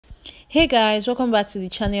Hey guys, welcome back to the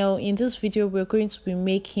channel. In this video we're going to be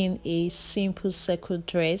making a simple circle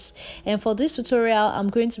dress, and for this tutorial I'm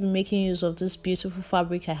going to be making use of this beautiful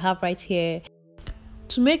fabric I have right here.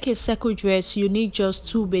 To make a circle dress, you need just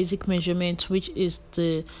two basic measurements, which is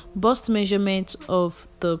the bust measurement of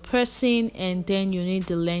the person and then you need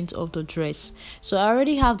the length of the dress. So I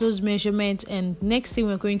already have those measurements, and next thing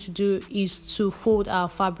we're going to do is to fold our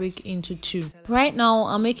fabric into two. Right now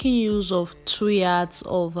I'm making use of 2 yards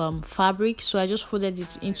of fabric, so I just folded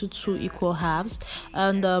it into 2 equal halves,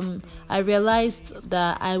 and I realized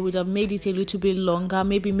that I would have made it a little bit longer,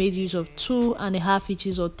 maybe made use of 2.5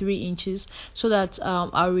 inches or 3 inches, so that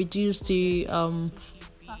I'll reduce the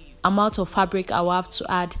amount of fabric I will have to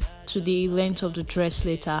add to the length of the dress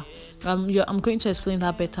later. I'm going to explain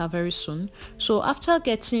that better very soon. So after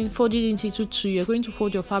getting folded into 2, you're going to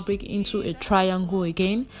fold your fabric into a triangle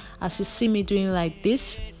again, as you see me doing like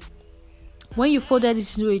this. When you folded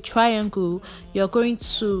it into a triangle, you're going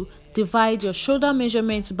to divide your shoulder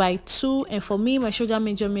measurement by 2, and for me my shoulder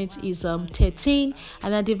measurement is 13,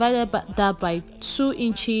 and I divided that by 2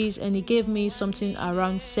 inches and it gave me something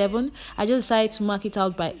around 7. I just decided to mark it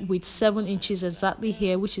out with 7 inches exactly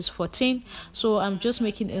here, which is 14. So I'm just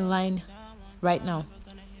making a line right now.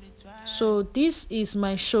 So this is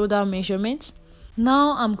my shoulder measurement.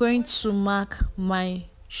 Now I'm going to mark my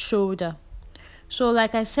shoulder. So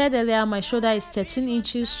like I said earlier, my shoulder is 13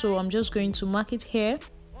 inches, so I'm just going to mark it here.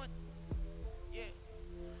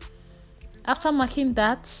 After marking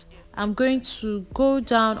that, I'm going to go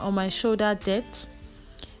down on my shoulder depth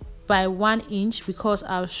by 1 inch because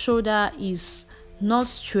our shoulder is not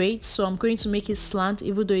straight, so I'm going to make it slant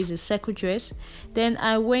even though it's a circle dress. Then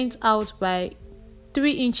I went out by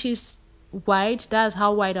 3 inches wide. That's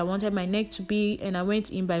how wide I wanted my neck to be, and I went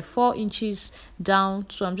in by 4 inches down,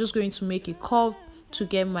 so I'm just going to make a curve to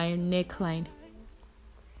get my neckline.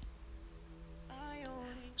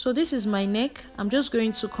 So this is my neck. I'm just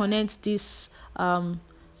going to connect this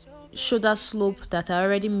shoulder slope that I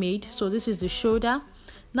already made. So this is the shoulder.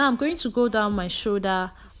 Now I'm going to go down my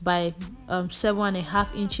shoulder by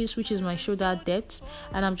 7.5 inches, which is my shoulder depth,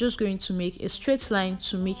 and I'm just going to make a straight line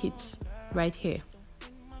to make it right here.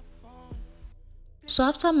 So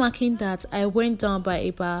after marking that, I went down by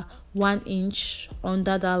about 1 inch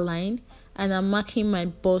under that line, and I'm marking my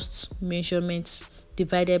bust measurements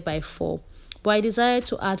divided by 4. But I decided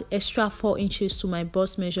to add extra 4 inches to my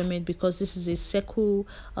bust measurement because this is a circle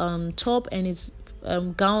top and it's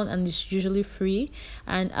gown and it's usually free.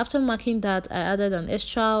 And after marking that, I added an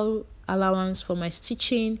extra allowance for my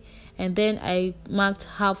stitching, and then I marked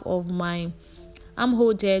half of my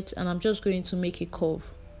armhole depth, and I'm just going to make a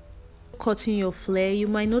curve. Cutting your flare, you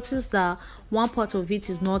might notice that one part of it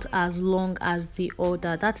is not as long as the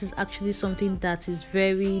other. That is actually something that is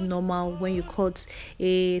very normal when you cut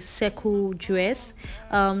a circle dress.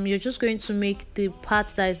 You're just going to make the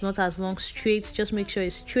part that is not as long straight. Just make sure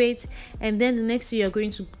it's straight, and then the next thing you're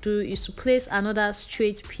going to do is to place another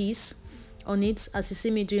straight piece on it, as you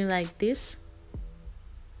see me doing like this.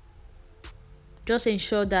 Just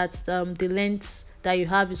ensure that the length that you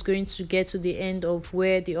have is going to get to the end of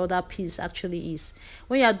where the other piece actually is.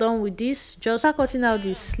 When you are done with this, just start cutting out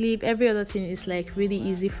the sleeve. Every other thing is like really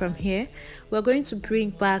easy from here. We're going to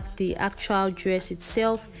bring back the actual dress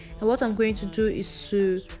itself, and what I'm going to do is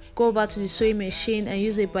to go over to the sewing machine and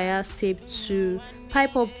use a bias tape to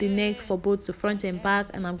pipe up the neck for both the front and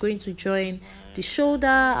back, and I'm going to join the shoulder.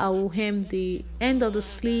 I will hem the end of the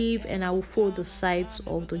sleeve, and I will fold the sides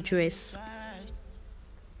of the dress.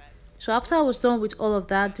 So after I was done with all of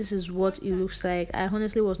that, this is what it looks like. I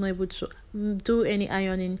honestly was not able to do any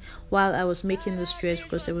ironing while I was making this dress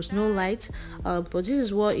because there was no light, but this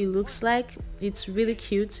is what it looks like. It's really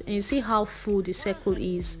cute, and you see how full the circle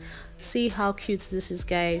is. See how cute this is,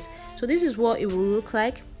 guys. So this is what it will look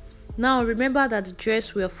like. Now remember that the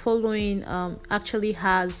dress we're following actually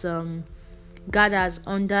has gathers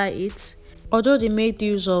under it. Although they made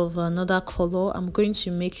use of another color, I'm going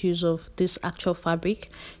to make use of this actual fabric.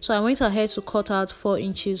 So I went ahead to cut out 4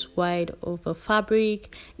 inches wide of a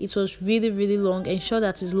fabric. It was really long. Ensure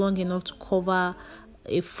that it's long enough to cover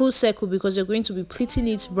a full circle because you're going to be pleating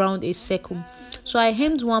it around a circle. So I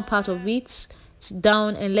hemmed one part of it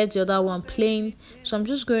down and left the other one plain. So I'm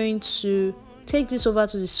just going to take this over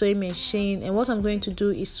to the sewing machine, and what I'm going to do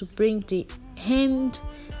is to bring the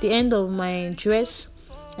end of my dress,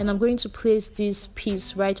 and I'm going to place this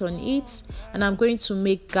piece right on it, and I'm going to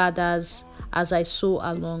make gathers as I sew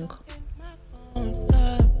along.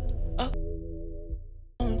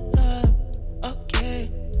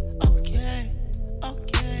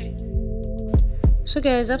 So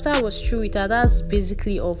guys, after I was through with that, that's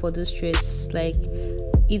basically all for this dress. Like,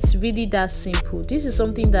 It's really that simple. This is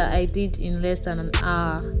something that I did in less than an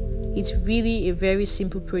hour. It's really a very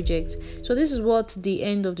simple project. So this is what the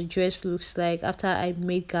end of the dress looks like after I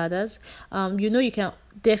made gathers. You can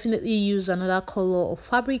definitely use another color of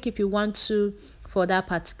fabric if you want to, for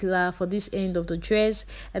this end of the dress.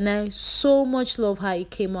 And I so much love how it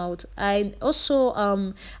came out. I also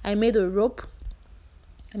I made a rope.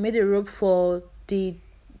 For the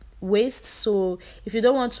waist, so if you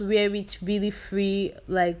don't want to wear it really free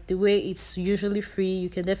like the way it's usually free, you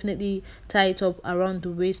can definitely tie it up around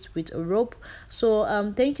the waist with a rope. So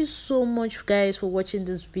thank you so much guys for watching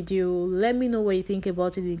this video. Let me know what you think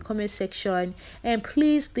about it in the comment section, and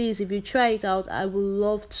please if you try it out, I would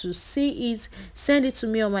love to see it. Send it to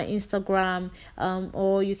me on my Instagram,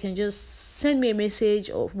 or you can just send me a message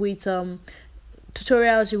with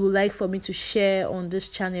tutorials you would like for me to share on this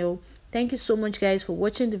channel. Thank you so much guys for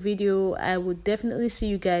watching the video. I will definitely see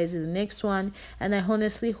you guys in the next one, and I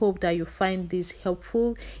honestly hope that you find this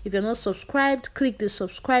helpful. If you're not subscribed, click the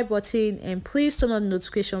subscribe button, and please turn on the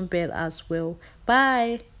notification bell as well.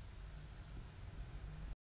 Bye.